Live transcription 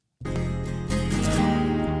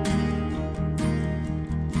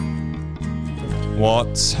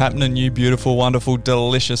What's happening, you beautiful, wonderful,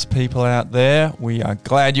 delicious people out there? We are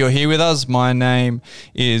glad you're here with us. My name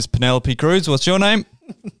is Penelope Cruz. What's your name?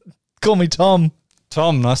 Call me Tom.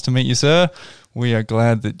 Tom, nice to meet you, sir. We are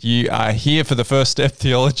glad that you are here for the First Step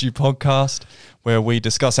Theology podcast, where we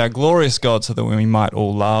discuss our glorious God so that we might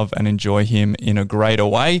all love and enjoy him in a greater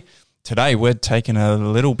way. Today, we're taking a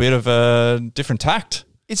little bit of a different tact.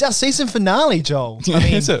 It's our season finale, Joel. I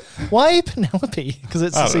mean, Is it? why Penelope? Because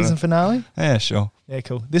it's the season finale? Yeah, sure. Yeah,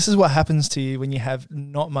 cool. This is what happens to you when you have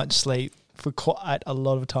not much sleep for quite a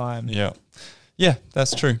lot of time. Yeah. Yeah,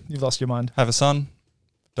 that's true. You've lost your mind. Have a son,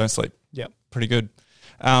 don't sleep. Yeah. Pretty good.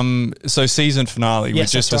 So season finale, Yes, we've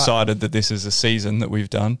just that's right. decided that this is a season that we've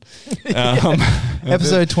done.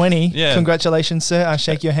 Episode 20. Yeah. Congratulations, sir. I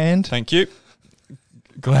shake your hand. Thank you.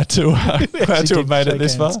 Glad to have made it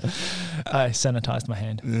this far. I sanitized my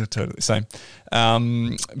hand. Yeah, totally same.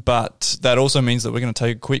 But that also means that we're going to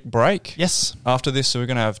take a quick break. Yes. After this, so we're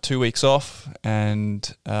going to have 2 weeks off, and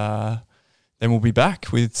then we'll be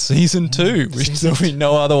back with season 2. There'll be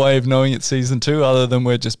no other way of knowing it's season 2 other than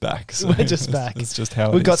we're just back. So We're just back. That's just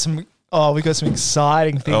how We've got some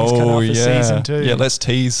exciting things coming up for season 2. Yeah, let's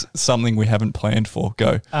tease something we haven't planned for.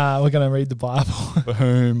 Go. We're going to read the Bible.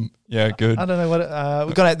 Boom. Yeah, good. I don't know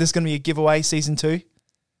what there's going to be a giveaway season 2.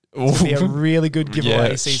 It's going to be a really good giveaway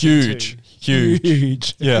Yeah, season 2.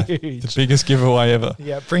 huge. Yeah, Huge. the biggest giveaway ever.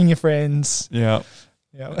 Yeah, bring your friends. Yeah,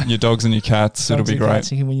 Yeah. your dogs and your cats. It'll be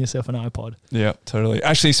great. You can win yourself an iPod. Yeah, totally.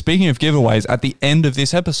 Actually, speaking of giveaways, at the end of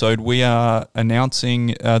this episode, we are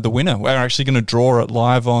announcing the winner. We're actually going to draw it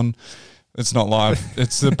live on. It's not live.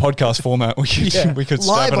 It's the podcast format. We could live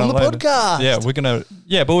strap it on the later. podcast. Yeah,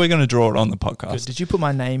 but we're gonna draw it on the podcast. Good. Did you put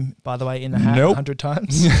my name, by the way, in the hat Nope. 100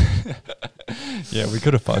 times? Yeah, we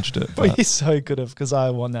could have fudged it. We But so could have, because I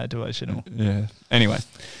won that devotional. yeah. Anyway,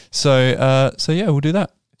 so yeah, we'll do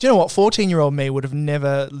that. Do you know what? 14-year-old me would have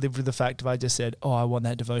never lived with the fact if I just said, "Oh, I want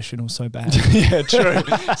that devotional so bad." Yeah, true.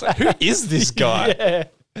 It's like, who is this guy? Yeah.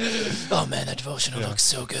 Oh man, that devotional looks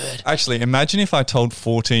so good. Actually, imagine if I told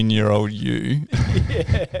 14-year-old you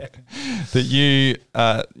that you,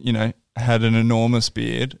 had an enormous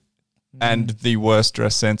beard and the worst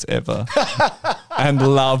dress sense ever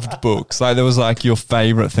and loved books. Like, there was like your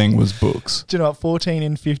favorite thing was books. Do you know what? 14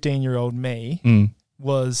 and 15-year-old me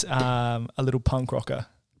was a little punk rocker.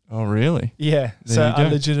 Oh, really? Yeah. There So you go. I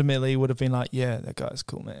legitimately would have been like, yeah, that guy's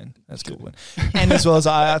cool, man. That's a good one. And as well as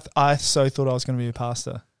I so thought I was going to be a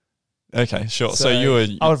pastor. Okay, sure. So you were...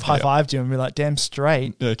 I would have high-fived you and be like, damn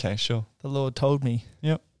straight. Okay, sure. The Lord told me.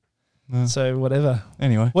 Yep. So whatever.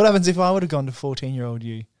 Anyway. What happens if I would have gone to 14-year-old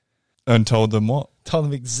you? And told them what? Told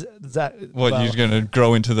them exactly. What, you're going to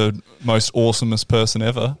grow into the most awesomest person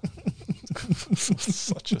ever?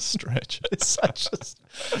 Such a stretch. It's such a...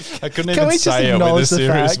 I couldn't even say it with a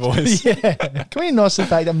serious voice. Yeah. Can we acknowledge the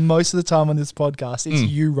fact that most of the time on this podcast, it's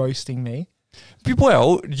you roasting me?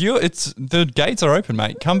 Well, the gates are open,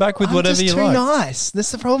 mate. Come back with I'm whatever just you too like. nice.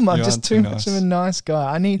 That's the problem. I'm You just aren't too too much nice. of a nice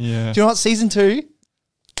guy. Yeah. Do you know what? Season 2,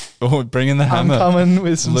 Oh, bring in the hammer. I'm coming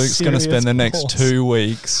with some Luke's going to spend the next balls. 2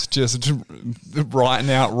 weeks just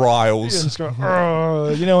writing out Yeah, riles. just go, "Oh,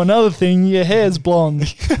 you know, another thing, your hair's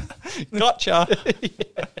blonde." Gotcha.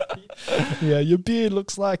 Yeah, your beard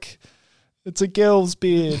looks like it's a girl's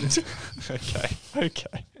beard.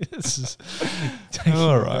 Okay. This is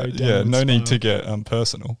All right. Yeah, no need to get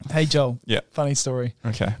personal. Hey, Joel. Yeah. Funny story.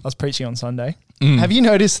 Okay. I was preaching on Sunday. Have you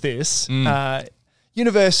noticed this?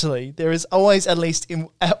 Universally, there is always at least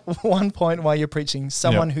at one point while you're preaching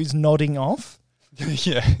someone who's nodding off.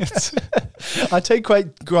 Yeah. I take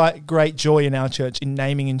great joy in our church in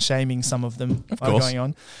naming and shaming some of them. Of course.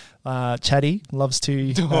 Going on. Chatty loves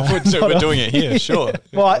to. We're doing it here, sure.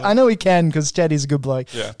 Well, I know he can because Chatty's a good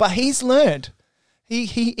bloke. Yeah. But he's learned. He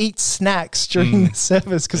eats snacks during the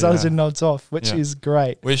service because others nods off, which is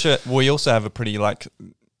great. We also have a pretty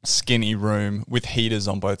skinny room with heaters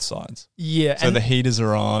on both sides. Yeah. So the heaters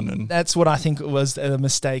are on, and that's what I think was a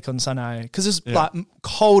mistake on Sunday because it was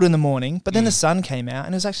cold in the morning, but then the sun came out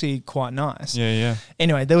and it was actually quite nice. yeah.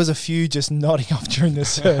 Anyway, there was a few just nodding off during the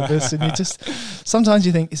service, and sometimes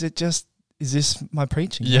you think, is this my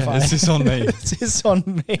preaching? Yeah, is this on me? Is this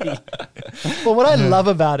on me? But what I love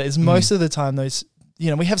about it is most of the time those,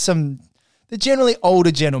 we have they're generally older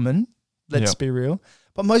gentlemen, let's be real,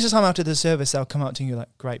 but most of the time after the service, they'll come up to you like,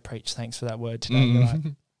 great preach, thanks for that word today. You're like,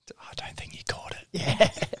 I don't think you caught it. Yeah.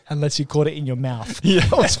 Unless you caught it in your mouth. Yeah.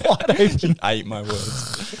 It was wide open. Ate my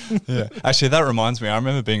words. Yeah. Actually, that reminds me, I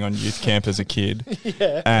remember being on youth camp as a kid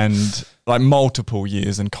Yeah. and multiple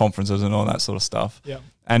years and conferences and all that sort of stuff. Yeah.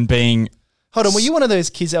 And being... Hold on, were you one of those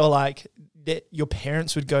kids that were like, that your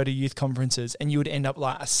parents would go to youth conferences and you would end up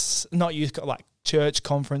church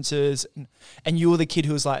conferences, and you were the kid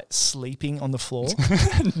who was like sleeping on the floor.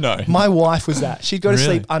 No. My wife was that. She'd go to Really?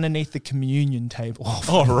 sleep underneath the communion table.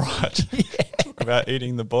 Oh, right. Talk about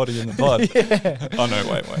eating the body and the blood. Yeah. Oh,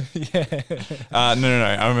 no, wait. Yeah.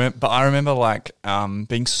 No. I remember like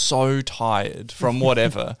being so tired from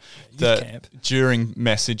whatever that camp. during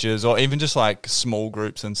messages or even just like small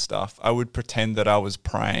groups and stuff, I would pretend that I was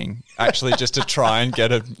praying actually just to try and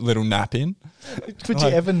get a little nap in. Would you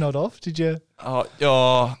ever nod off? Did you?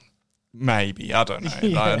 Oh, maybe. I don't know.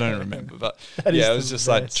 Yeah. I don't remember. But That is yeah, it the was just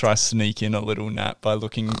like best. try sneak in a little nap by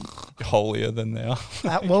looking holier than they are.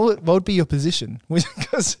 What would be your position?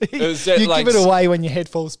 Because was, you like, give it away when your head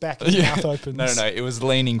falls back and your mouth opens. No. It was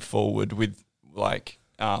leaning forward with like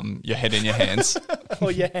your head in your hands.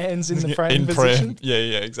 Or your hands in the praying in prayer. position. Yeah,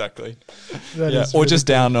 exactly. That Yeah. is Or really just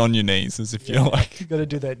good. down on your knees as if you're like You got to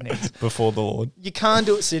do that next. before the Lord. You can't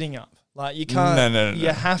do it sitting up. Like you can't. No. You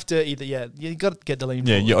have to either. Yeah, you got to get the lean.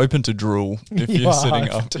 Yeah, forward. you're open to drool if You you're are sitting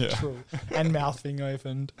open up. to Yeah. drool and mouth being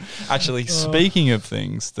opened. Actually, speaking of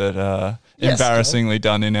things that are Yes, embarrassingly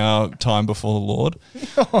done in our time before the Lord,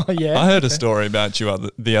 Oh yeah. I heard a story about you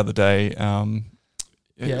the other day.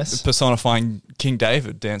 Yes. Personifying King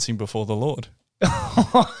David dancing before the Lord.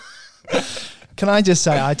 Can I just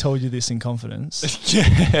say I told you this in confidence?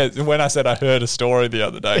 Yeah, when I said I heard a story the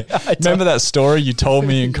other day. I Remember that story you told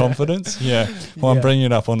me in Yeah. confidence? Yeah. Well, Yeah. I'm bringing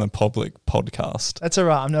it up on a public podcast. That's all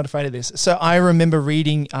right. I'm not afraid of this. So I remember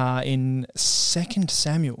reading in 2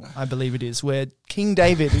 Samuel, I believe it is, where King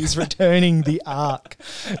David is returning the ark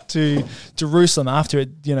to Jerusalem after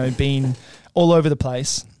it, been all over the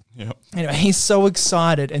place. Yep. Anyway, he's so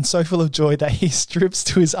excited and so full of joy that he strips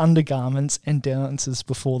to his undergarments and dances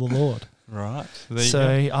before the Lord. Right. There you So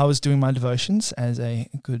go. I was doing my devotions as a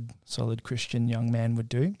good, solid Christian young man would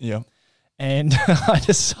do. Yeah. And I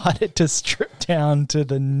decided to strip down to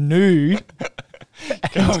the nude.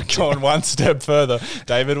 Go on one step further.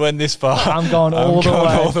 David went this far. I'm going I'm all the going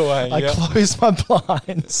way. all the way. I Yeah. closed my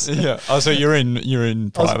blinds. Yeah. Oh, so you're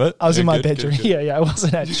in private. I was in Yeah, my good, good, bedroom. good. Yeah. I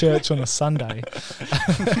wasn't at church on a Sunday.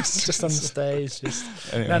 Just on the stage.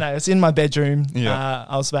 Anyway. No, it's in my bedroom. Yeah.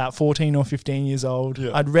 I was about 14 or 15 years old.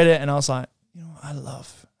 Yeah. I'd read it and I was like, I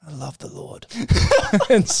love the Lord.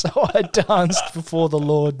 And so I danced before the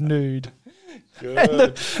Lord nude. Good. And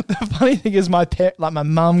the funny thing is my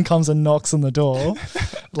mum comes and knocks on the door,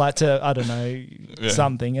 like to, I don't know,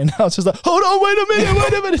 something. And I was just like, hold on, wait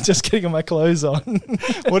a minute, just getting my clothes on.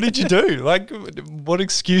 What did you do? Like, what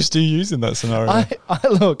excuse do you use in that scenario?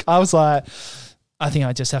 I was like, I think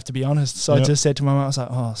I just have to be honest. So I Yep. just said to my mum, I was like,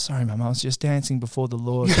 oh, sorry, mum, I was just dancing before the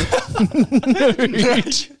Lord.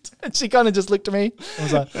 And she kind of just looked at me. I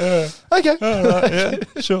was like, okay. All right,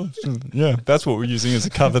 yeah, sure. Yeah, that's what we're using as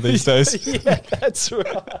a cover these days. Yeah, that's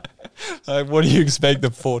right. Like, what do you expect, the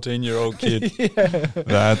 14-year-old kid?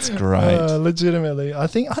 That's great. Legitimately. I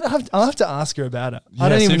think I'll have to ask her about it. Yeah, I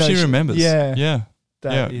don't see even if know. she remembers. Yeah. Yeah.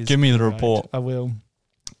 That Yeah, is give me the great. report. I will.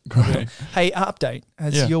 Great. Hey, update.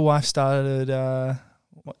 Has Yeah. your wife started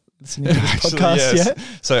listening to this Actually, podcast yes. yet?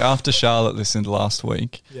 So after Charlotte listened last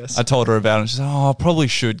week, Yes. I told her about it. And she said, I probably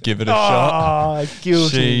should give it a shot. Oh,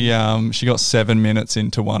 guilty. She got 7 minutes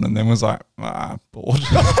into one and then was like, bored.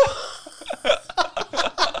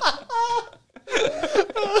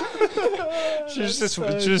 She was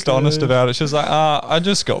just honest about it. She was like, I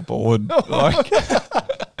just got bored. Like,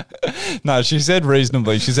 no, she said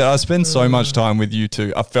reasonably. She said, I spend so much time with you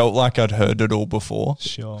two. I felt like I'd heard it all before.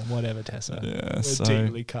 Sure, whatever, Tessa. Yeah, We're so-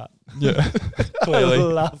 deeply cut. Yeah, I clearly.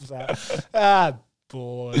 love that.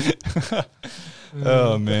 Bored.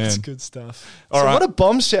 Oh, man. That's good stuff. All So right. what a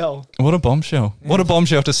bombshell. What a bombshell. What a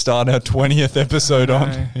bombshell to start our 20th episode I on.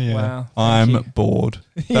 know. Yeah. Wow. I'm Thank you. bored.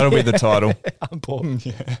 That'll be the title. I'm bored.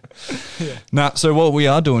 Yeah. Nah, so what we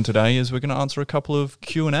are doing today is we're going to answer a couple of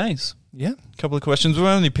Q&As. Yeah. A couple of questions. We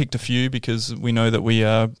only picked a few because we know that we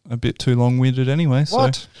are a bit too long-winded anyway.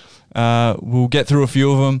 What? So we'll get through a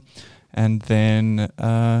few of them and then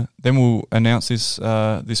we'll announce this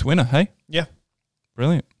winner, hey? Yeah.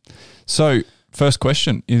 Brilliant. So first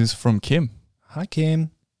question is from Kim. Hi, Kim.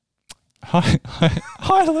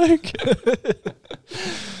 Hi, Luke.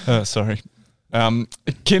 Sorry.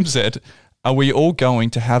 Kim said, are we all going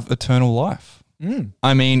to have eternal life? Mm.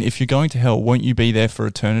 I mean, if you're going to hell, won't you be there for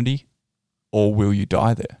eternity or will you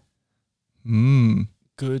die there?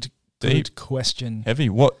 Good Deep. question. Heavy.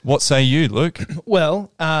 What say you, Luke?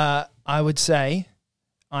 Well, I would say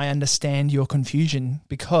I understand your confusion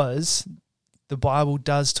because the Bible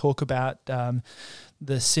does talk about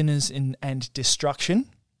the sinners and destruction,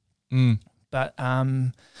 but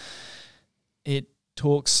it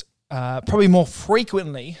talks probably more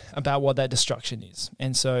frequently about what that destruction is.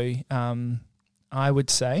 And so I would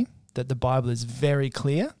say that the Bible is very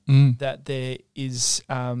clear that there is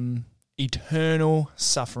eternal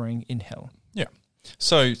suffering in hell. Yeah.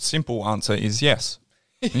 So simple answer is yes.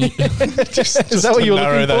 Just Is that what you're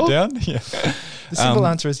narrow looking for? that down? Yeah. The simple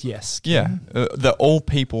answer is yes. Yeah. That all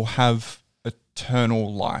people have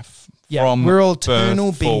eternal life. Yeah, From we're all birth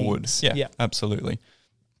eternal forward. beings. Yeah, absolutely.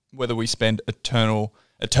 Whether we spend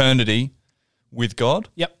eternity with God,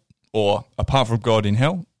 or apart from God in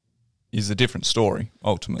hell, is a different story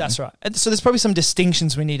ultimately. That's right. And so there's probably some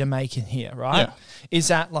distinctions we need to make in here, right? Yeah. Is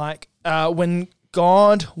that like when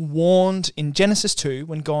God warned in Genesis 2,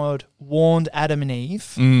 when God warned Adam and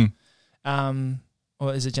Eve,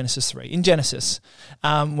 or is it Genesis 3? In Genesis,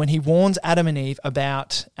 when he warns Adam and Eve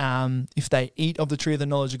about if they eat of the tree of the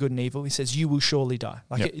knowledge of good and evil, he says, you will surely die.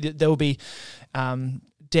 Like there will be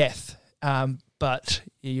death. But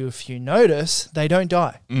if you notice, they don't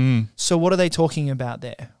die. So what are they talking about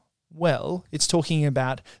there? Well, it's talking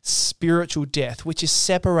about spiritual death, which is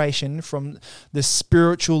separation from the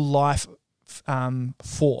spiritual life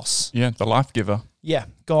force. Yeah, the life giver. Yeah,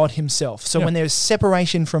 God himself. So when there's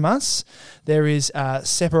separation from us, there is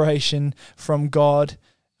separation from God.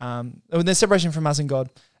 When there's separation from us and God,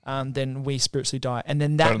 then we spiritually die. And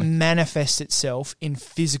then that manifests itself in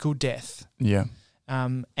physical death. Yeah.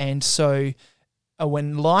 And so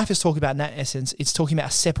when life is talking about in that essence, it's talking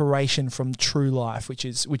about separation from true life, which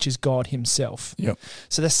is God himself. Yep.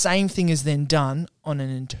 So the same thing is then done on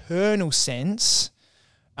an internal sense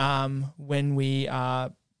when we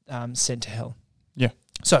are sent to hell. Yeah.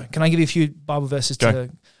 So can I give you a few Bible verses Go.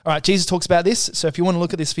 All right, Jesus talks about this. So if you want to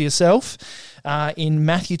look at this for yourself, in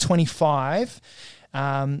Matthew 25,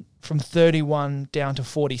 from 31 down to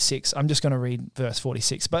 46. I'm just going to read verse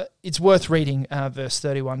 46, but it's worth reading verse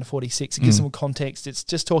 31 to 46. It gives some context. It's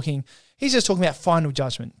just talking, he's just talking about final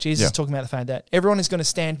judgment. Jesus is talking about the fact that everyone is going to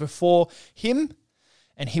stand before him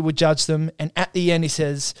and he will judge them. And at the end he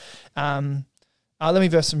says, let me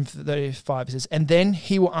verse from 35. It says, and then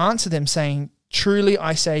he will answer them saying, truly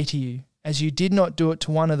I say to you, as you did not do it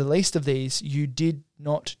to one of the least of these, you did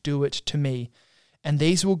not do it to me. And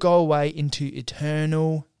these will go away into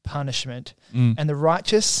eternal punishment, and the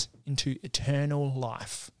righteous into eternal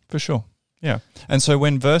life. For sure. Yeah. And so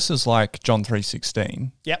when verses like John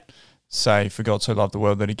 3:16 say, for God so loved the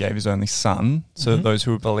world that he gave his only son, so that those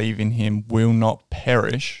who believe in him will not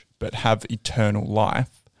perish, but have eternal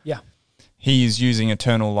life. Yeah. He is using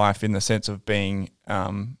eternal life in the sense of being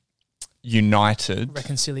united.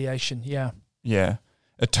 Reconciliation, yeah. Yeah.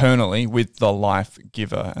 Eternally with the life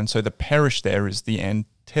giver. And so the perish there is the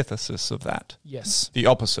antithesis of that. Yes. The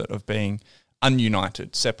opposite of being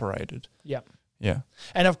ununited, separated. Yeah. Yeah.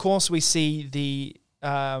 And of course we see the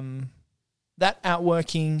that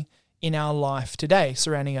outworking in our life today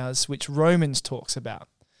surrounding us, which Romans talks about.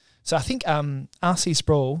 So I think R.C.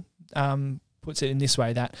 Sproul puts it in this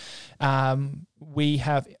way, that we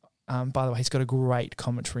have... by the way, he's got a great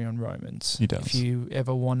commentary on Romans. He does. If you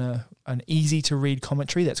ever want an easy-to-read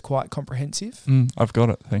commentary that's quite comprehensive. I've got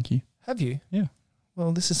it, thank you. Have you? Yeah.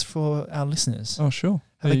 Well, this is for our listeners. Oh, sure.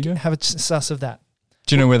 There you go. Have a suss of that.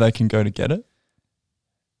 Do you know where they can go to get it?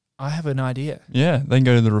 I have an idea. Yeah, they can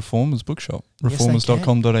go to the Reformers bookshop,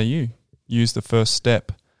 reformers.com.au. Use the First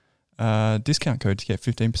Step discount code to get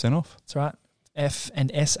 15% off. That's right. F and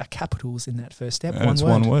S are capitals in that First Step. And it's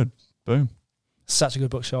one word. Boom. Such a good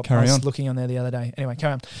bookshop. Carry I was on. looking on there the other day. Anyway,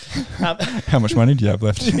 carry on. How much money do you have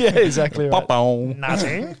left? Yeah, exactly right.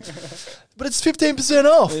 Nothing. But it's 15%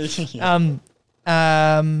 off.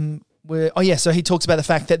 So he talks about the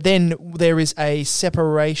fact that then there is a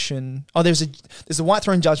separation. There's a white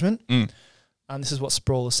throne judgment. This is what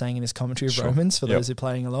Sproul is saying in his commentary of Romans for those who are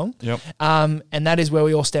playing along. Yep. And that is where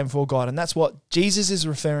we all stand before God. And that's what Jesus is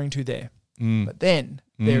referring to there. But then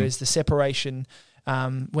there is the separation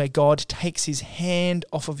where God takes his hand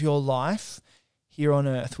off of your life here on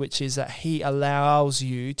earth, which is that he allows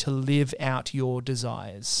you to live out your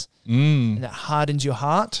desires. And that hardens your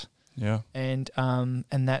heart. Yeah. And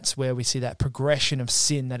that's where we see that progression of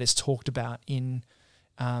sin that is talked about in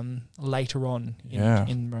later on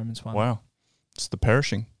in Romans 1. Wow. It's the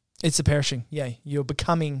perishing. It's the perishing. Yeah. You're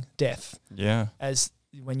becoming death. Yeah. As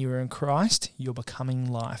when you are in Christ, you're becoming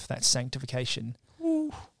life. That's sanctification.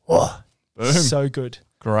 Oh, Boom. so good.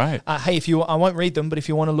 Great. Hey, I won't read them, but if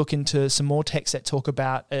you want to look into some more texts that talk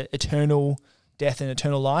about eternal death and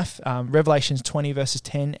eternal life, Revelations 20 verses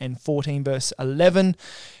 10 and 14 verse 11,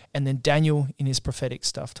 and then Daniel in his prophetic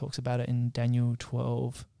stuff talks about it in Daniel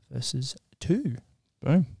 12 verses 2.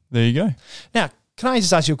 Boom. There you go. Now, can I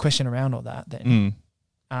just ask you a question around all that then?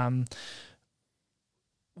 Mm.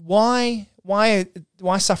 Why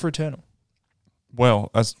suffer eternal?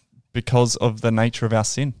 Well, as because of the nature of our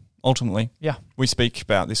sin, ultimately. Yeah. We speak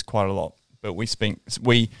about this quite a lot, but we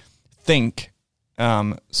think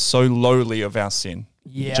so lowly of our sin,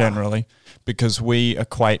 generally, because we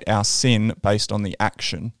equate our sin based on the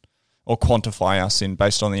action, or quantify our sin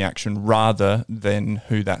based on the action rather than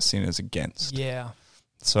who that sin is against. Yeah.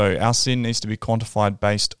 So our sin needs to be quantified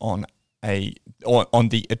based on on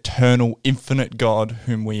the eternal, infinite God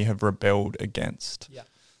whom we have rebelled against. Yeah.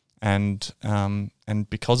 And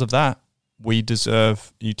because of that, we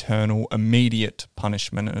deserve eternal, immediate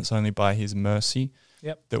punishment, and it's only by His mercy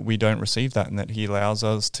that we don't receive that, and that He allows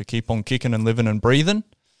us to keep on kicking and living and breathing,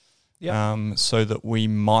 so that we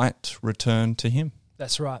might return to Him.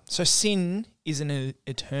 That's right. So sin is an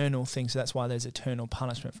eternal thing, so that's why there's eternal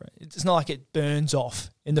punishment for it. It's not like it burns off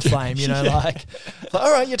in the flame, like,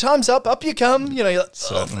 all right, your time's up you come, you're like,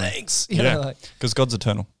 oh, thanks. Because God's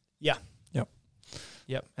eternal. Yeah.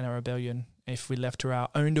 Yep. And our rebellion, if we left to our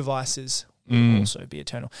own devices, will also be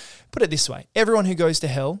eternal. Put it this way, everyone who goes to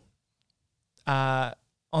hell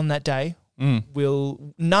on that day,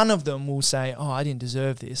 none of them will say, oh, I didn't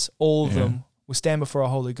deserve this. All of them will stand before a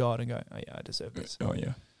holy God and go, oh yeah, I deserve this. Oh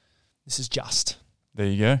yeah. This is just. There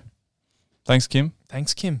you go. Thanks, Kim.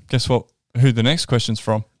 Thanks, Kim. Guess what? Who the next question's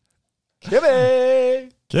from?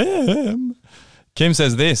 Kimmy! Kim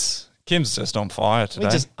says this. Kim's just on fire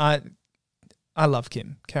today. I love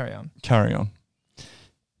Kim. Carry on.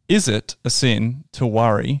 Is it a sin to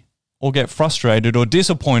worry or get frustrated or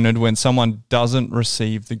disappointed when someone doesn't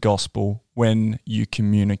receive the gospel when you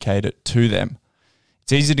communicate it to them?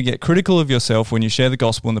 It's easy to get critical of yourself when you share the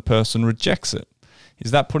gospel and the person rejects it.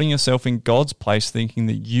 Is that putting yourself in God's place, thinking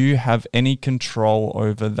that you have any control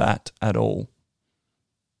over that at all?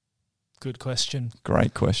 Good question.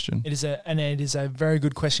 Great question. It is a very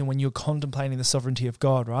good question when you're contemplating the sovereignty of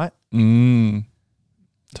God, right?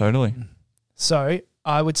 Totally. So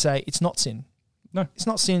I would say it's not sin. No. It's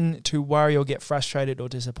not sin to worry or get frustrated or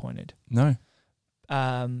disappointed. No.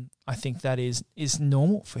 I think that is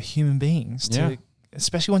normal for human beings to,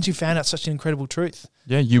 especially once you found out such an incredible truth.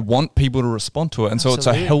 Yeah, you want people to respond to it. And so it's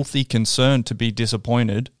a healthy concern to be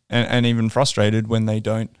disappointed and even frustrated when they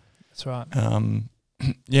don't. That's right.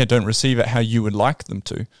 Don't receive it how you would like them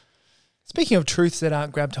to. Speaking of truths that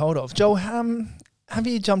aren't grabbed hold of, Joel, have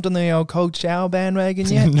you jumped on the old cold shower bandwagon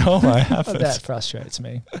yet? No, I haven't. That frustrates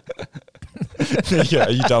me. Are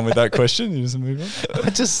you done with that question? You just move on?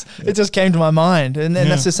 It just came to my mind. And then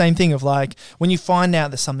that's the same thing of like when you find out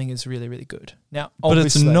that something is really, really good. Now, but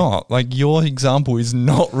it's not. Like your example is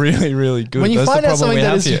not really, really good. When you find out something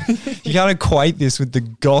that is here. You can't equate this with the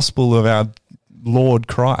gospel of our Lord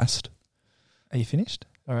Christ. Are you finished?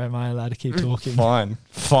 Or am I allowed to keep talking?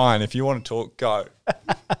 Fine. If you want to talk, go.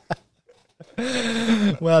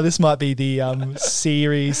 Well, this might be the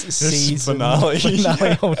season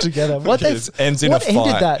finale altogether. Ends in a fight.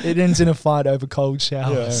 Ended that? It ends in a fight over cold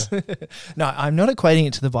showers. Yeah. No, I'm not equating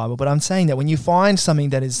it to the Bible, but I'm saying that when you find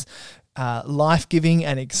something that is life-giving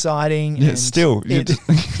and exciting, it's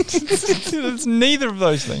neither of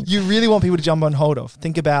those things. You really want people to jump on hold of.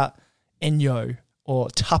 Think about Enyo. Or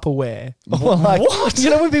Tupperware. Or what?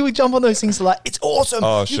 You know when people jump on those things like, it's awesome.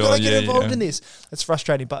 Oh, You've got to get involved in this. That's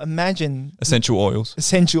frustrating. But imagine... Essential oils.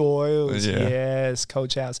 Yes.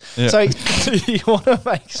 Cold showers. Yeah. So you want to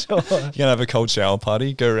make sure... You're going to have a cold shower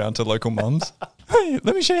party, go around to local mums. Hey,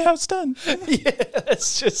 let me show you how it's done. Yeah,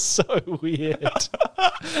 that's just so weird.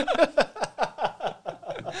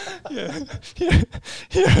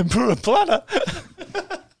 Yeah, put a platter.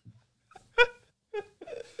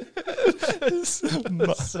 So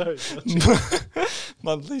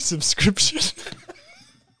monthly subscription.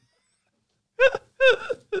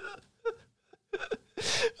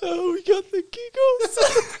 Oh, we got the giggles.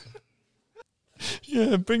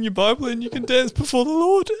 Yeah, bring your Bible and you can dance before the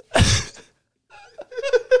Lord.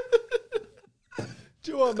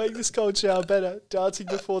 Do you want to make this cold shower better? Dancing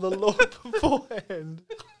before the Lord beforehand.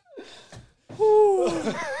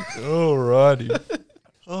 Alrighty.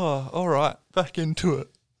 Oh, all right. Back into it.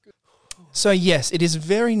 So yes, it is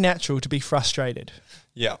very natural to be frustrated.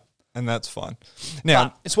 Yeah, and that's fine. Now,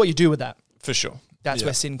 but it's what you do with that. For sure. That's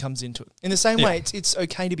where sin comes into it. In the same way, it's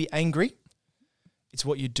okay to be angry. It's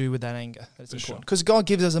what you do with that anger that's important. Because God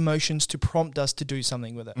gives us emotions to prompt us to do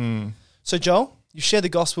something with it. So Joel, you share the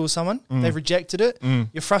gospel with someone. They've rejected it.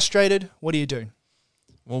 You're frustrated. What do you do?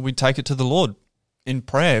 Well, we take it to the Lord in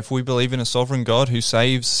prayer. If we believe in a sovereign God who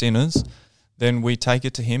saves sinners, then we take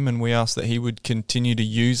it to Him and we ask that He would continue to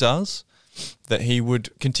use us, that He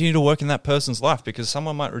would continue to work in that person's life, because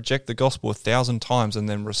someone might reject the gospel 1,000 times and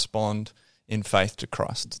then respond in faith to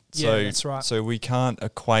Christ. Yeah, that's right. So we can't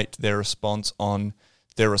equate their response on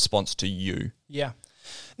their response to you. Yeah.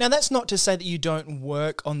 Now, that's not to say that you don't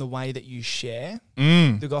work on the way that you share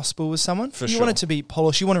the gospel with someone. For you sure. want it to be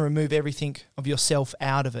polished. You want to remove everything of yourself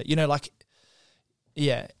out of it. You know, like,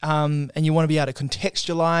 yeah. And you want to be able to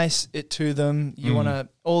contextualize it to them. You want to,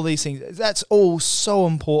 all these things. That's all so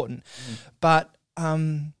important. But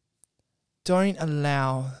don't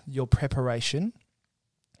allow your preparation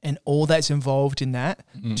and all that's involved in that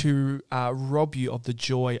to rob you of the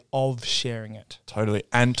joy of sharing it. Totally.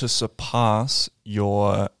 And to surpass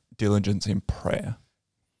your diligence in prayer.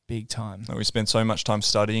 Big time. Like we spend so much time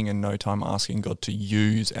studying and no time asking God to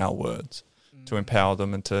use our words, to empower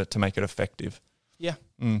them and to make it effective. Yeah,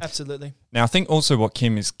 absolutely. Now, I think also what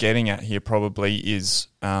Kim is getting at here probably is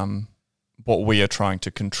what we are trying to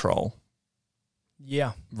control.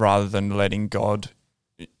 Yeah. Rather than letting God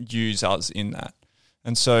use us in that.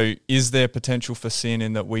 And so is there potential for sin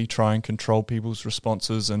in that we try and control people's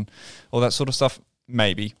responses and all that sort of stuff?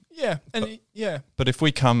 Maybe. Yeah. And But if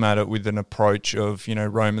we come at it with an approach of,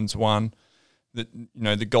 Romans 1, that,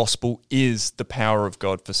 the gospel is the power of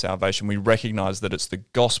God for salvation. We recognize that it's the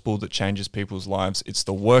gospel that changes people's lives. It's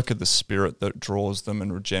the work of the Spirit that draws them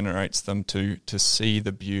and regenerates them to see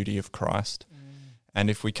the beauty of Christ. And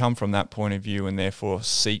if we come from that point of view and therefore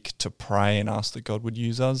seek to pray and ask that God would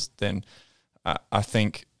use us, then I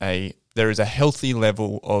think there is a healthy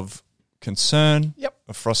level of concern,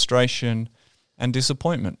 of frustration and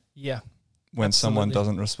disappointment when someone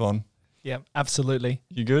doesn't respond. Yeah, absolutely.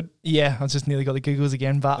 You good? Yeah, I just nearly got the giggles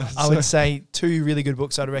again. But I would say 2 really good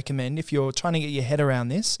books I'd recommend if you're trying to get your head around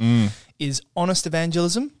this is Honest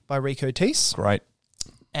Evangelism by Rico Teese. Great.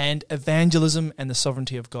 And Evangelism and the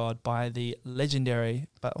Sovereignty of God by the legendary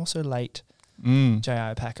but also late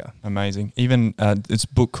J.I. Packer. Amazing. Even it's a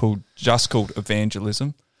book called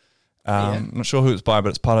Evangelism. I'm not sure who it's by, but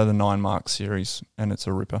it's part of the 9 Mark series, and it's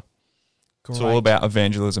a ripper. Great. It's all about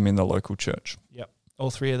evangelism in the local church. Yep.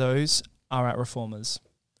 All 3 of those are at Reformers.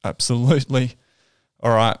 Absolutely.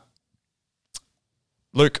 All right.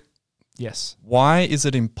 Luke. Yes. Why is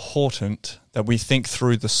it important that we think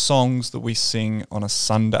through the songs that we sing on a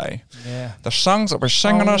Sunday? Yeah. The songs that we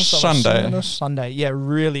sing on a Sunday. Yeah,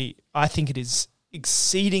 really, I think it is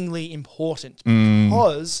exceedingly important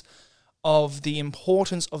because of the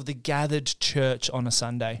importance of the gathered church on a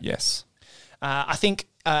Sunday. Yes. I think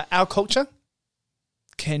our culture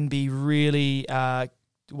can be really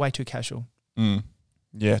way too casual.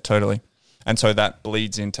 Yeah, totally. And so that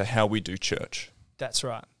bleeds into how we do church. That's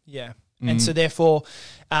right. Yeah. And so therefore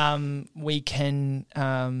we can,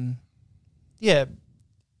 then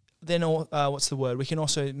what's the word? We can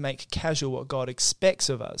also make casual what God expects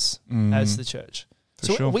of us as the church.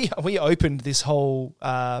 So we opened this whole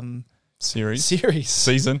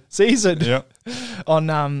season on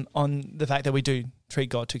the fact that we do treat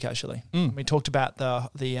God too casually. We talked about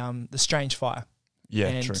the strange fire. Yeah,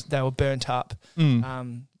 and true. they were burnt up.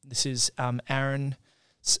 This is Aaron's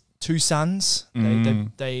 2 sons.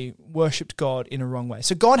 They worshipped God in a wrong way.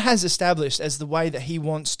 So God has established as the way that he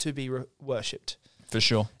wants to be worshipped. For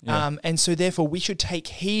sure. Yeah. And so therefore we should take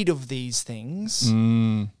heed of these things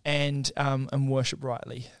and worship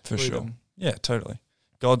rightly. For sure. Them. Yeah, totally.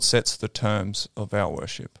 God sets the terms of our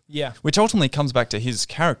worship. Yeah. Which ultimately comes back to his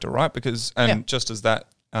character, right? Because, just as that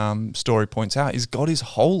story points out, is God is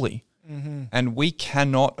holy and we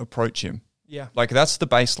cannot approach him. Yeah. Like that's the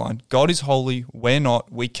baseline. God is holy. We're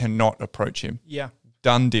not. We cannot approach him. Yeah.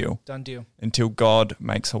 Done deal. Until God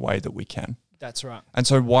makes a way that we can. That's right. And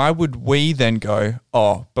so why would we then go,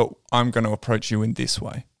 oh, but I'm going to approach you in this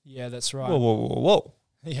way? Yeah, that's right. Whoa.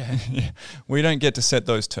 Yeah. We don't get to set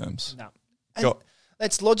those terms. No. And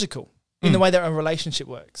that's logical in the way that a relationship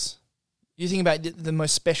works. You think about the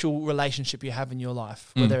most special relationship you have in your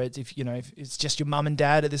life, whether it's if it's just your mum and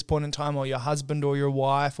dad at this point in time, or your husband or your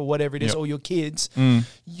wife or whatever it is, or your kids.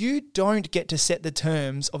 You don't get to set the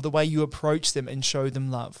terms of the way you approach them and show them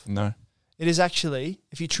love. No. It is actually,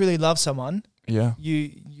 if you truly love someone, yeah,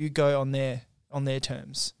 you go on their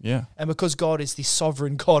terms. Yeah. And because God is the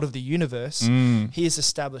sovereign God of the universe, he has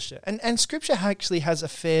established it. And Scripture actually has a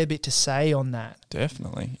fair bit to say on that.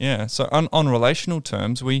 Definitely. Yeah. So on relational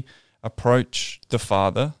terms, we approach the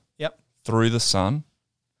Father through the Son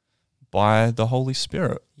by the Holy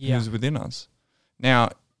Spirit who's within us. Now,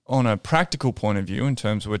 on a practical point of view, in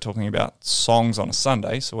terms of we're talking about songs on a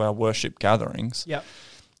Sunday, so our worship gatherings,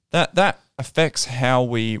 that affects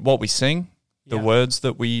what we sing, the words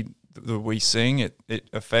that we sing. It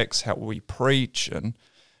affects how we preach and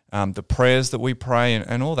the prayers that we pray,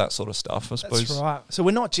 and all that sort of stuff, I suppose. That's right. So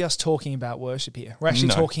we're not just talking about worship here. We're actually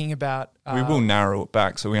talking about... we will narrow it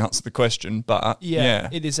back so we answer the question, but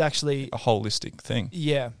it is actually... a holistic thing.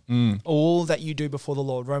 Yeah. All that you do before the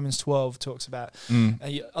Lord. Romans 12 talks about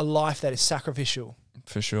a life that is sacrificial.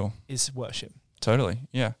 For sure. Is worship. Totally,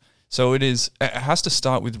 yeah. So it has to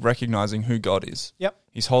start with recognizing who God is. Yep.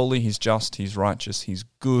 He's holy, he's just, he's righteous, he's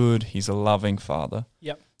good, he's a loving Father.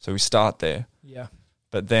 Yep. So we start there. Yeah.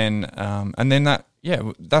 But then, and then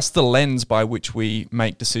that's the lens by which we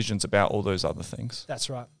make decisions about all those other things. That's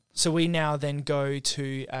right. So we now then go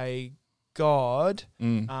to a God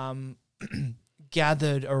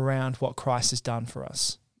gathered around what Christ has done for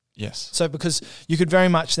us. Yes. So because you could very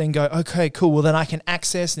much then go, okay, cool, well then I can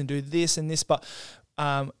access and do this and this, but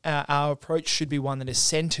our approach should be one that is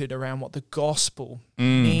centered around what the gospel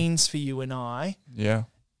means for you and I. Yeah.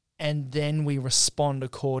 And then we respond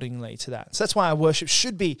accordingly to that. So that's why our worship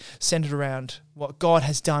should be centered around what God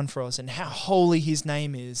has done for us and how holy his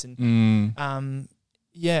name is. And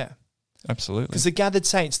absolutely. Because the gathered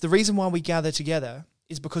saints, the reason why we gather together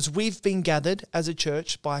is because we've been gathered as a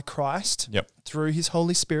church by Christ through his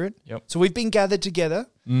Holy Spirit. Yep. So we've been gathered together.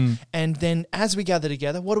 And then as we gather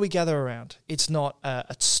together, what do we gather around? It's not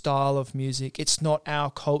a style of music. It's not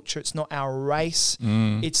our culture. It's not our race.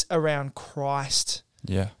 It's around Christ.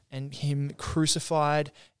 Yeah. And him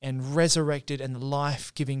crucified and resurrected and the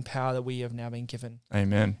life-giving power that we have now been given.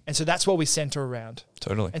 Amen. And so that's what we center around.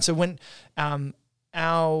 Totally. And so when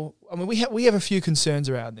we have a few concerns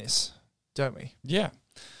around this, don't we? Yeah.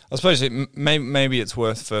 I suppose maybe it's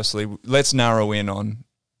worth, firstly, let's narrow in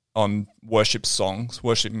on worship songs,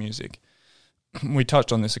 worship music. We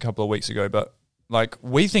touched on this a couple of weeks ago, but like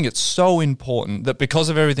we think it's so important that because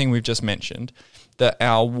of everything we've just mentioned, that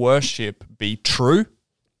our worship be true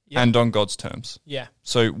and on God's terms. Yeah.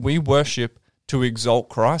 So we worship to exalt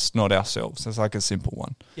Christ, not ourselves. That's like a simple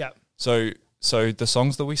one. Yeah. So the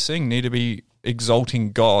songs that we sing need to be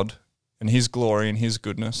exalting God and his glory and his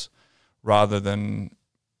goodness rather than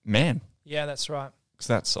man. Yeah, that's right. Because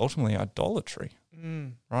that's ultimately idolatry.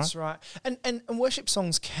 Right? That's right. And worship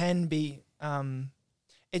songs can be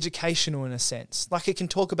educational in a sense. Like it can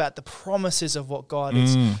talk about the promises of what God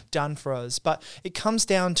has done for us. But it comes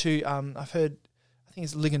down to, I think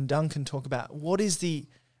it's Ligon Duncan talk about what is the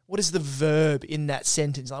verb in that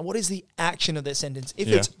sentence? Like what is the action of that sentence? If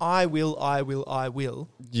it's I will,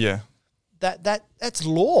 Yeah. That's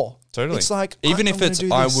law. Totally. It's like even if it's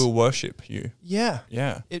I will worship you. Yeah.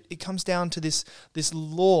 Yeah. It comes down to this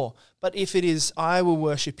law. But if it is I will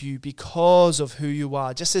worship you because of who you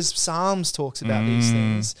are, just as Psalms talks about these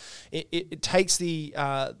things, it takes the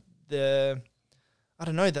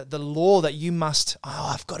law that you must,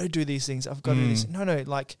 I've got to do these things. I've got to do this. No,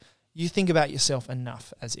 like you think about yourself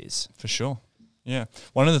enough as is. For sure. Yeah.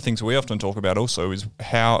 One of the things we often talk about also is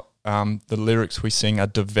how the lyrics we sing are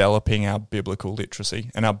developing our biblical literacy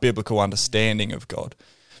and our biblical understanding of God.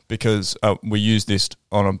 Because we use this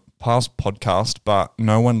on a past podcast, but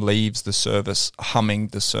no one leaves the service humming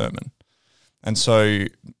the sermon. And so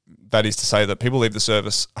that is to say that people leave the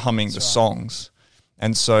service humming the songs.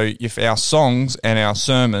 And so if our songs and our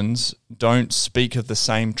sermons don't speak of the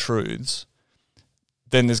same truths,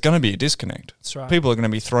 then there's going to be a disconnect. That's right. People are going to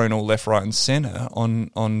be thrown all left, right, and center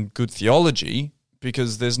on good theology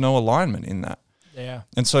because there's no alignment in that. Yeah.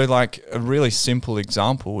 And so like a really simple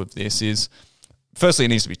example of this is, firstly, it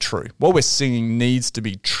needs to be true. What we're singing needs to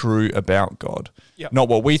be true about God. Yep. Not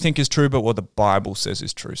what we think is true, but what the Bible says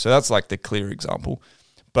is true. So that's like the clear example.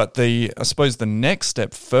 But I suppose the next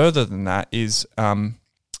step further than that is how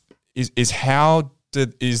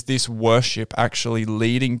is this worship actually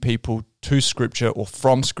leading people to Scripture or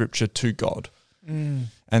from Scripture to God?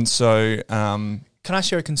 And so... can I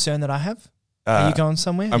share a concern that I have? Are you going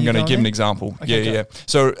somewhere? I'm going to give an example. Okay, yeah.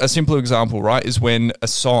 So a simple example, right, is when a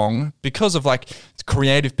song, because of like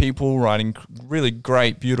creative people writing really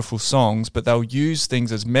great, beautiful songs, but they'll use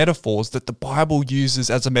things as metaphors that the Bible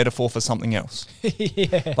uses as a metaphor for something else.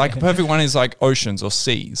 Yeah. Like a perfect one is like oceans or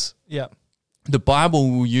seas. Yeah. The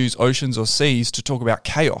Bible will use oceans or seas to talk about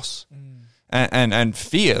chaos and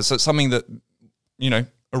fear. So it's something that,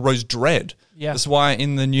 arose dread. Yeah. That's why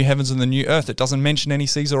in the new heavens and the new earth, it doesn't mention any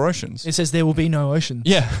seas or oceans. It says there will be no oceans.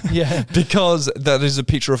 Yeah. Yeah. Because that is a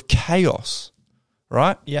picture of chaos,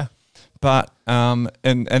 right? Yeah. But, and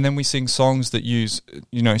then we sing songs that use,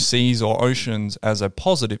 seas or oceans as a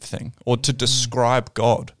positive thing or to describe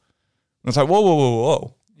God. And it's like,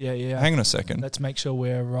 whoa. Yeah. Hang on a second. Let's make sure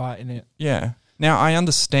we're right in it. Yeah. Now, I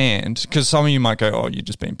understand, because some of you might go, oh, you're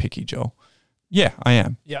just being picky, Joel. Yeah, I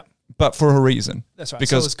am. Yeah. but for a reason. That's right.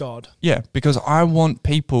 Because so is God. Yeah, because I want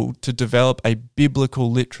people to develop a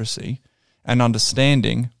biblical literacy and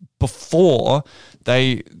understanding before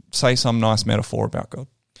they say some nice metaphor about God.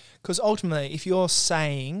 Because ultimately, if you're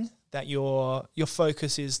saying that your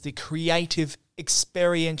focus is the creative,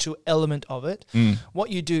 experiential element of it, what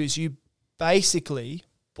you do is you basically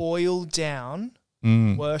boil down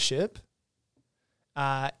worship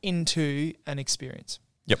into an experience.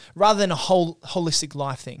 Yep. Rather than a whole holistic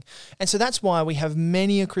life thing. And so that's why we have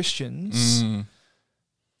many Christians,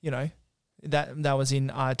 you know, that was in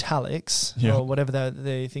italics or whatever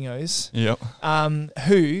the thing is,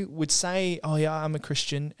 who would say, oh yeah, I'm a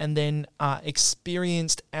Christian, and then are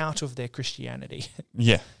experienced out of their Christianity.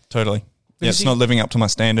 Yeah, totally. Yeah, it's not living up to my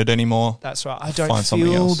standard anymore. That's right. I don't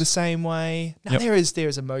feel the same way. Now there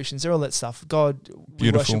is emotions, there all that stuff. God, we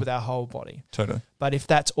worship with our whole body. Totally. But if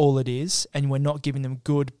that's all it is, and we're not giving them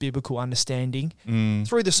good biblical understanding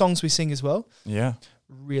through the songs we sing as well,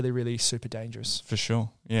 really, really super dangerous. For sure.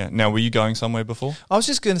 Yeah. Now, were you going somewhere before? I was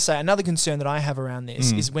just going to say another concern that I have around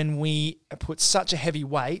this is when we put such a heavy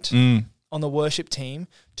weight on the worship team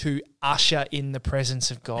to usher in the presence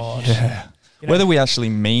of God. Yeah. You know, whether we actually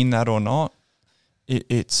mean that or not,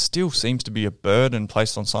 it still seems to be a burden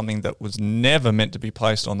placed on something that was never meant to be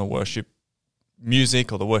placed on the worship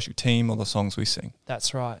music or the worship team or the songs we sing.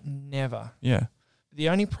 That's right. Never. Yeah. The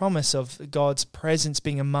only promise of God's presence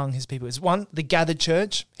being among his people is, one, the gathered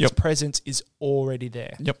church, his presence is already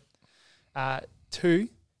there. Yep. Two,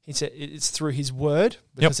 it's through his word,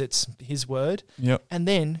 because it's his word. Yep. And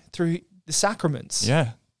then through the sacraments.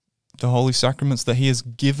 Yeah. The holy sacraments that he has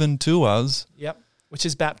given to us. Yep. Which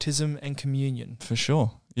is baptism and communion. For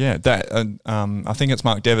sure. Yeah. That I think it's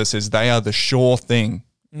Mark Dever says they are the sure thing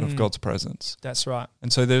of God's presence. That's right.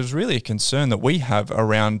 And so there's really a concern that we have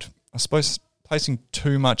around, I suppose, placing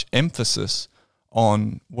too much emphasis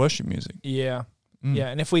on worship music. Yeah. Yeah,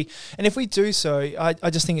 and if we do so, I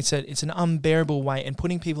just think it's an unbearable weight and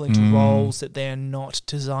putting people into roles that they're not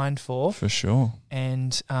designed for. For sure.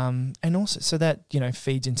 And also so that, you know,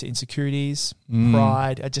 feeds into insecurities,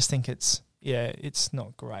 pride. I just think it's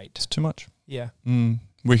not great. It's too much. Yeah.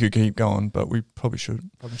 We could keep going, but we probably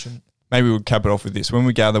shouldn't. Probably shouldn't. Maybe we'll cap it off with this. When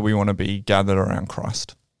we gather, we want to be gathered around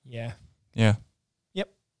Christ. Yeah. Yeah.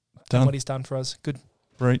 Yep. Done. And what he's done for us. Good.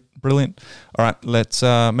 Brilliant. All right, let's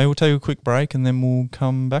maybe we'll take a quick break and then we'll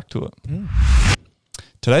come back to it.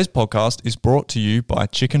 Today's podcast is brought to you by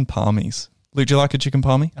Chicken Palmies. Luke, do you like a chicken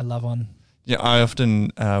palmy? I love one. Yeah, I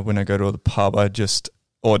often, when I go to the pub,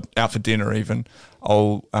 or out for dinner even,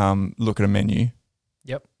 I'll look at a menu.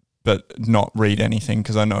 Yep. But not read anything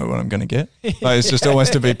because I know what I'm going to get. Like, it's just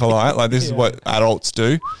always to be polite. Like, this is what adults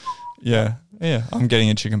do. Yeah. I'm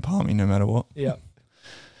getting a chicken palmy no matter what. Yeah.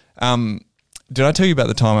 Did I tell you about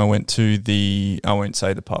the time I went to I won't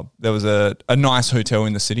say the pub. There was a nice hotel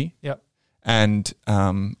in the city. Yep. And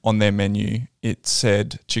on their menu, it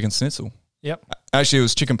said chicken schnitzel. Yep. Actually, it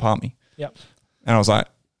was chicken palmy. Yep. And I was like,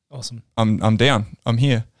 awesome. I'm down. I'm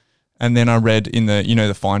here. And then I read in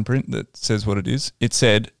the fine print that says what it is. It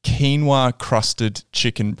said quinoa crusted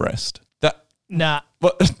chicken breast. Nah.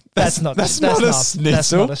 What? That's not a schnitzel.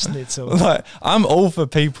 That's not a schnitzel. Like, I'm all for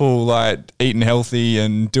people like eating healthy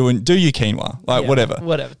and do your quinoa, like whatever.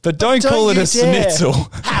 But don't call it a schnitzel.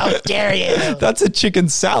 How dare you? That's a chicken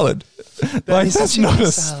salad. That's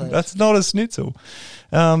not a schnitzel.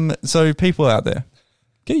 So people out there,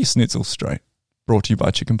 get your schnitzel straight. Brought to you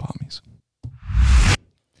by Chicken Palmies.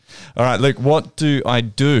 All right, Luke, what do I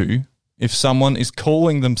do if someone is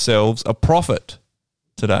calling themselves a prophet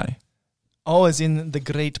today? Oh, as in the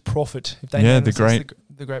great prophet. If they the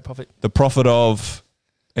great prophet. The prophet of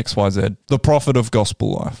XYZ. The prophet of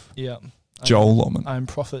Gospel Life. Yeah. Joel Lomman. I'm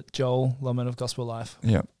Prophet Joel Lomman of Gospel Life.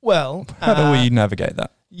 Yeah. Well, how do we navigate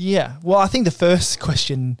that? Yeah. Well, I think the first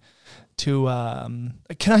question to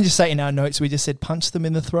can I just say in our notes we just said punch them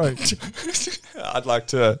in the throat. I'd like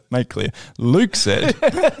to make clear. Luke said.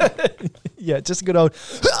 Yeah, just a good old.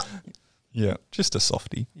 Yeah, just a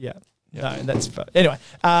softie. Yeah. No, that's anyway.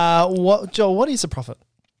 Joel? What is a prophet?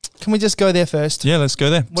 Can we just go there first? Yeah, let's go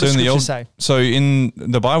there. What does Scripture say? So in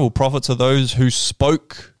the Bible, prophets are those who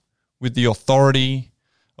spoke with the authority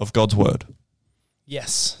of God's word.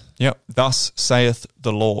 Yes. Yep. Thus saith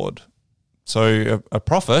the Lord. So a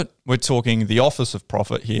prophet, we're talking the office of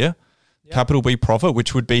prophet here, capital B prophet,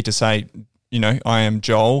 which would be to say, I am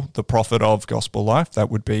Joel, the prophet of Gospel Life. That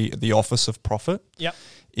would be the office of prophet. Yep.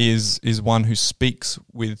 Is one who speaks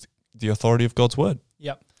with the authority of God's word.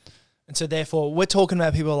 Yep. And so therefore we're talking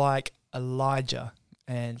about people like Elijah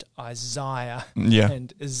and Isaiah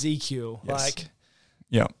and Ezekiel. Yes.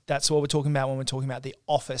 Yeah, That's what we're talking about when we're talking about the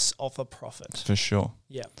office of a prophet. for sure.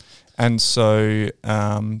 Yeah. And so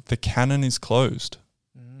the canon is closed.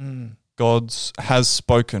 God has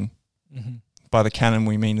spoken. By the canon,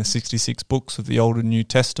 we mean the 66 books of the Old and New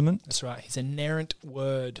Testament. That's right. His inerrant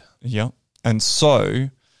word. Yeah. And so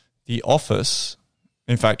the office,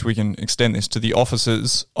 in fact, we can extend this to the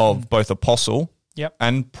offices of both apostle Yep.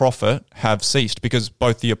 and prophet have ceased, because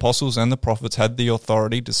both the apostles and the prophets had the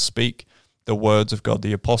authority to speak the words of God.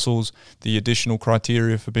 The apostles, the additional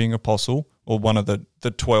criteria for being apostle, or one of the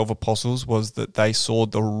 12 apostles, was that they saw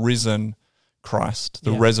the risen Christ,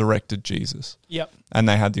 the resurrected Jesus. Yep. And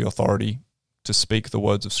they had the authority to speak the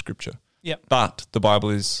words of Scripture. Yep. But the Bible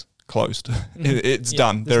is closed. It's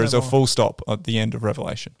done. There is no a more. full stop at the end of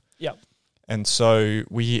Revelation. Yep. And so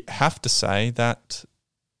we have to say that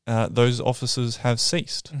those offices have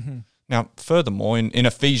ceased. Now, furthermore, in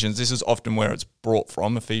Ephesians, this is often where it's brought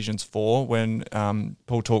from, Ephesians 4, when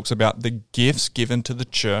Paul talks about the gifts given to the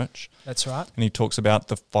church. That's right. And he talks about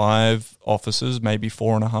the 5 offices, maybe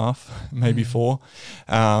 4.5, maybe 4,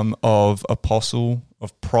 of apostle,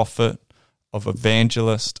 of prophet, of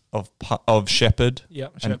evangelist, of shepherd,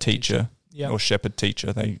 Yep. and Shepherd, teacher, Yep. or shepherd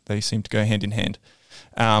teacher. They seem to go hand in hand.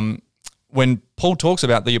 When Paul talks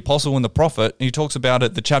about the apostle and the prophet, he talks about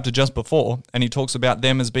it the chapter just before, and he talks about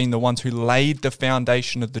them as being the ones who laid the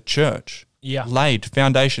foundation of the church. Yeah. Laid,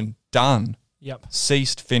 foundation, done, Yep.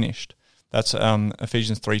 ceased, finished. That's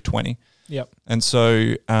Ephesians 3:20. Yep. And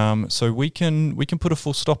so we can put a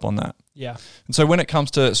full stop on that. Yeah. And so when it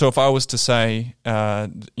comes to, so if I was to say,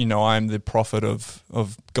 I'm the prophet of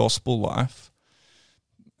gospel life,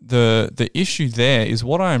 the issue there is,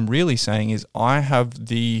 what I am really saying is I have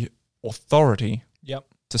the authority Yep.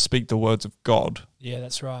 to speak the words of God, Yeah,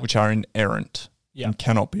 that's right. which are inerrant Yep. and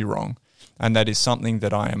cannot be wrong. And that is something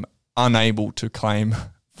that I am unable to claim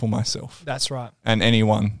for myself. That's right. And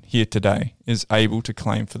anyone here today is able to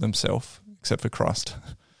claim for themselves, except for Christ.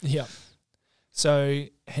 Yep. So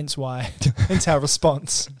hence our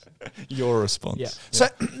response. Your response. Yeah. So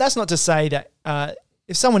that's not to say that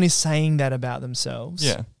if someone is saying that about themselves,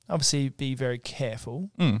 Yeah. obviously be very careful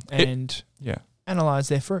Mm. and Yeah. analyze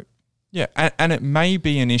their fruit. Yeah. And it may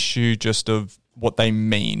be an issue just of what they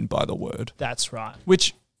mean by the word, That's right.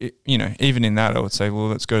 which, even in that, I would say, well,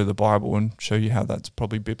 let's go to the Bible and show you how that's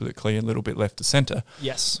probably biblically a little bit left to center.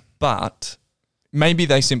 Yes. But maybe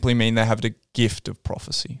they simply mean they have the gift of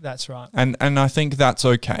prophecy. That's right. And I think that's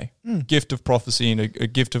okay. Gift of prophecy and a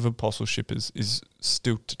gift of apostleship is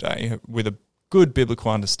still today with a good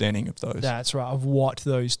biblical understanding of those. That's right. Of what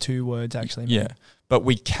those two words actually mean. Yeah. But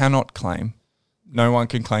we cannot claim, no one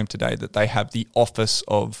can claim today that they have the office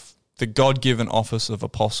of, the God-given office of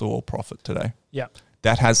apostle or prophet today. Yeah.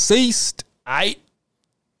 That has ceased. 8.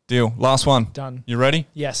 Deal. Last one. Done. You ready?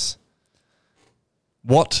 Yes.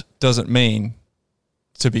 What does it mean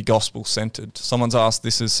to be gospel-centered? Someone's asked,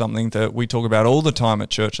 this is something that we talk about all the time at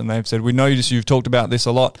church, and they've said, we notice you've talked about this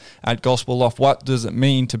a lot at Gospel Loft. What does it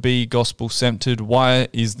mean to be gospel-centered? Why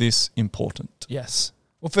is this important? Yes.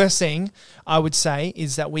 Well, first thing I would say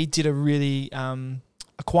is that we did a really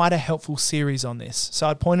quite a helpful series on this. So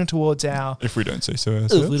I'd point towards our If we don't say so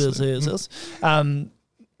ourselves.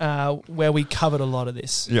 where we covered a lot of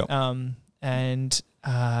this. Yeah. And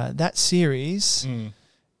that series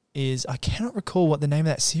is, I cannot recall what the name of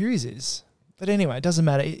that series is. But anyway, it doesn't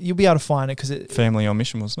matter. You'll be able to find it because it. Family on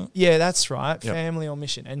Mission, wasn't it? Yeah, that's right. Yep. Family on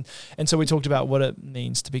mission. And so we talked about what it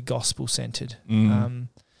means to be gospel-centered.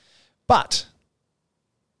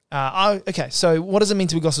 So what does it mean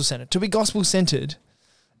to be gospel-centered? To be gospel-centered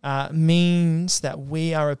means that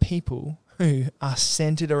we are a people who are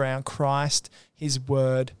centered around Christ, His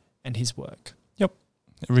word, and His work. Yep.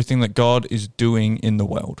 Everything that God is doing in the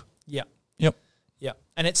world. Yeah. Yep. Yeah.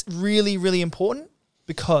 And it's really, really important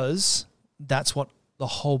because that's what the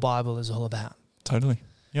whole Bible is all about. Totally.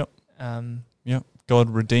 Yep. Um, Yep. God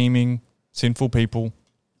redeeming sinful people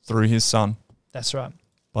through His Son that's right.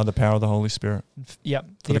 by the power of the Holy Spirit Yep.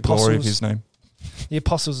 for the glory of His name. The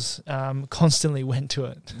apostles constantly went to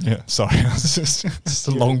it. Yeah, sorry. It's just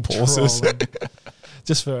a long pause. Trolling.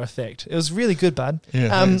 Just for effect. It was really good, bud.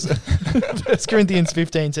 Yeah. 1 Corinthians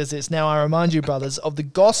 15 says this, "Now I remind you, brothers, of the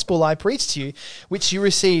gospel I preached to you, which you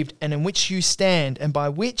received and in which you stand and by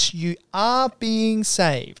which you are being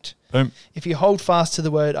saved. Boom. If you hold fast to the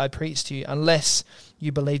word I preached to you, unless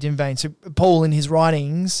you believed in vain." So Paul in his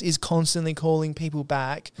writings is constantly calling people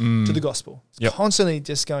back to the gospel. He's Yep. constantly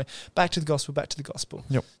just going back to the gospel, back to the gospel.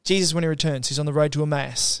 Yep. Jesus, when he returns, he's on the road to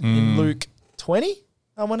Emmaus in Luke 20,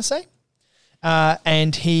 I want to say.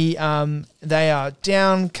 And they are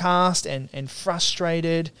downcast and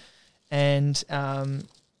frustrated, and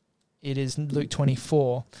it is Luke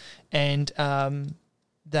 24, and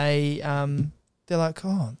they're like,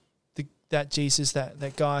 oh, that Jesus,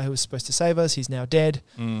 that guy who was supposed to save us, he's now dead.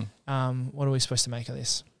 What are we supposed to make of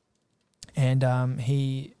this? And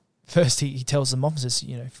he tells them off and says,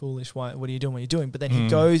 foolish, what are you doing? What are you doing? But then he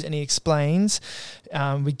goes and he explains,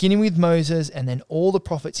 beginning with Moses and then all the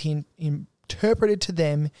prophets, he interpreted to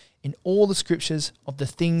them in all the scriptures of the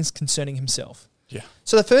things concerning himself. Yeah.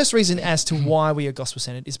 So the first reason as to why we are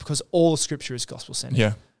gospel-centered is because all the scripture is gospel-centered.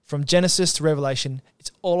 Yeah. From Genesis to Revelation,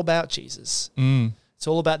 it's all about Jesus. It's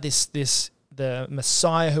all about the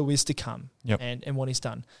Messiah who is to come and what he's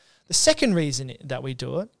done. The second reason that we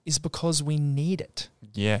do it is because we need it.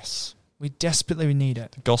 Yes. We desperately need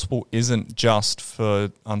it. The gospel isn't just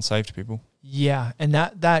for unsaved people. Yeah, and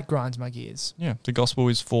that grinds my gears. Yeah, the gospel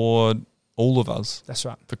is for all of us. That's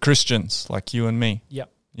right. For Christians like you and me. Yep.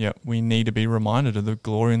 Yeah, we need to be reminded of the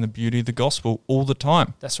glory and the beauty of the gospel all the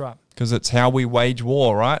time. That's right. Because it's how we wage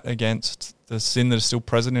war, right, against the sin that is still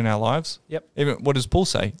present in our lives. Yep. Even what does Paul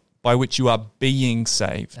say? By which you are being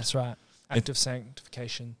saved. That's right. Act of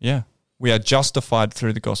sanctification. Yeah. We are justified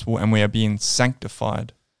through the gospel and we are being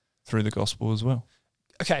sanctified through the gospel as well.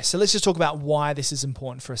 Okay, so let's just talk about why this is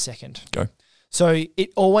important for a second. Go. So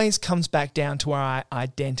it always comes back down to our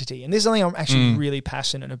identity. And this is something I'm actually really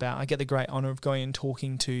passionate about. I get the great honor of going and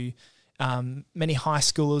talking to many high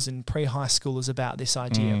schoolers and pre-high schoolers about this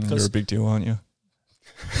idea. Because you're a big deal, aren't you?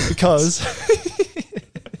 Because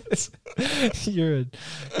you're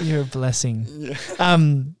a blessing.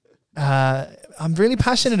 Yeah. I'm really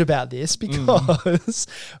passionate about this because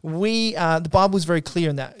the Bible is very clear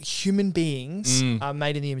in that human beings are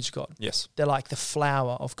made in the image of God. Yes. They're like the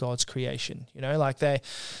flower of God's creation, they're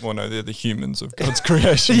the humans of God's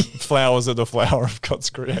creation. Flowers are the flower of God's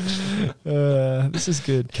creation. This is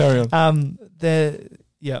good. Carry on.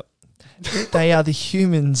 They are the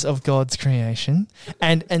humans of God's creation.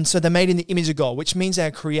 And so they're made in the image of God, which means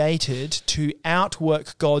they're created to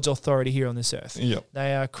outwork God's authority here on this earth. Yep.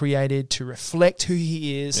 They are created to reflect who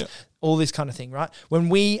he is, all this kind of thing, right? When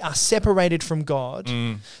we are separated from God,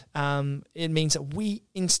 it means that we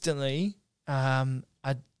instantly are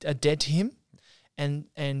dead to him,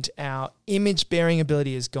 and our image-bearing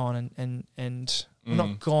ability is gone, and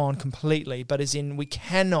not gone completely, but as in we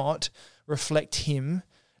cannot reflect him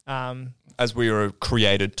as we were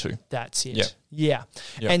created to. That's it. Yep. Yeah.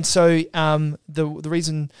 Yep. And so the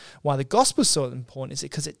reason why the gospel is so important is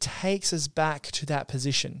because it takes us back to that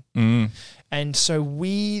position. And so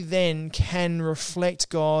we then can reflect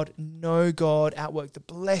God, know God, outwork the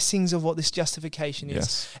blessings of what this justification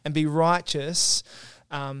is, and be righteous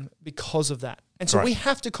because of that. And so we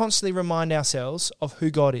have to constantly remind ourselves of who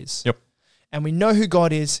God is. Yep. And we know who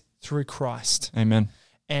God is through Christ. Amen.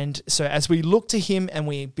 And so as we look to him and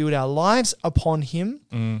we build our lives upon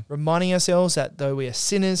him, reminding ourselves that though we are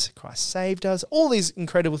sinners, Christ saved us, all these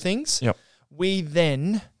incredible things, we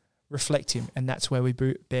then reflect him. And that's where we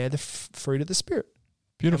bear the fruit of the Spirit.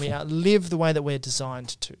 Beautiful. And we outlive the way that we're designed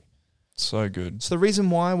to. So good. So the reason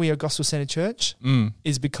why we are a gospel-centered church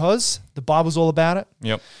is because the Bible's all about it.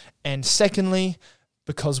 Yep. And secondly,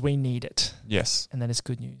 because we need it. Yes. And that is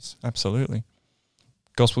good news. Absolutely.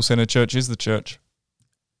 Gospel-centered church is the church.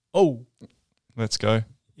 Oh. Let's go.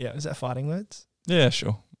 Yeah, is that fighting words? Yeah,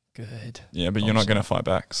 sure. Good. Yeah, but you're not going to fight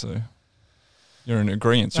back, so you're in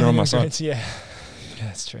agreement. You're on my side. Yeah,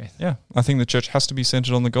 that's true. Yeah, I think the church has to be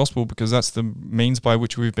centered on the gospel because that's the means by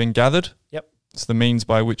which we've been gathered. Yep. It's the means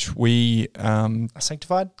by which we are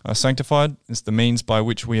sanctified. It's the means by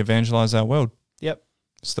which we evangelize our world. Yep.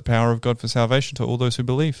 It's the power of God for salvation to all those who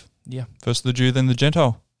believe. Yeah. First the Jew, then the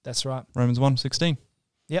Gentile. That's right. Romans 1:16.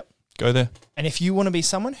 Yep. Go there. And if you want to be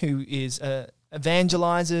someone who is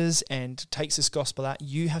evangelizes and takes this gospel out,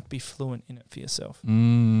 you have to be fluent in it for yourself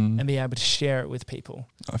and be able to share it with people.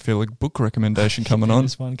 I feel like book recommendation coming on.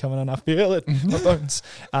 There's one coming on. I feel it in my bones.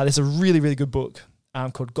 There's a really, really good book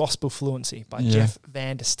called Gospel Fluency by Jeff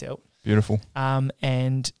Vanderstelt. Beautiful.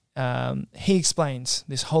 And he explains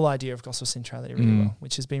this whole idea of gospel centrality really well,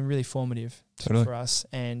 which has been really formative for us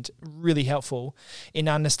and really helpful in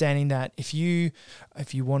understanding that if you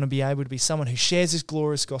want to be able to be someone who shares this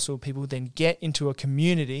glorious gospel, people then get into a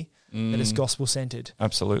community that is gospel centered.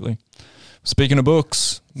 Absolutely. Speaking of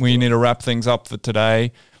books, we need to wrap things up for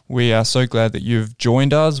today. We are so glad that you've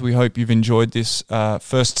joined us. We hope you've enjoyed this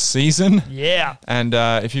first season. Yeah. And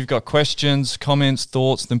if you've got questions, comments,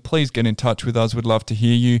 thoughts, then please get in touch with us. We'd love to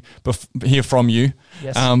hear from you.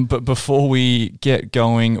 Yes. But before we get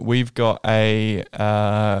going, we've got a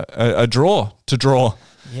draw to draw.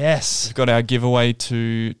 Yes. We've got our giveaway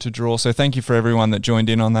to draw. So thank you for everyone that joined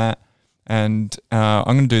in on that. And I'm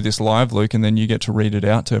going to do this live, Luke, and then you get to read it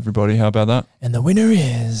out to everybody. How about that? And the winner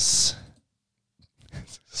is...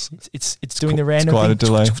 It's doing the random. It's quite a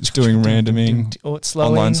delay. It's doing randoming. Oh, it's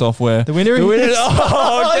slowing. Online software. The winner is...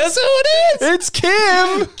 Oh, guess who it is? It's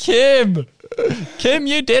Kim. Kim,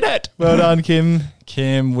 you did it. Well done, Kim.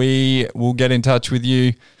 Kim, we will get in touch with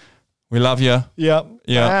you. We love you. Yep.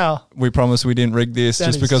 Yeah. Wow. We promise we didn't rig this That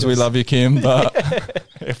just is because we just- love you, Kim. But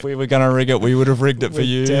if we were going to rig it, we would have rigged it for We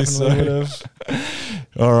you. definitely would have.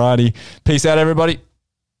 Alrighty. Peace out, everybody.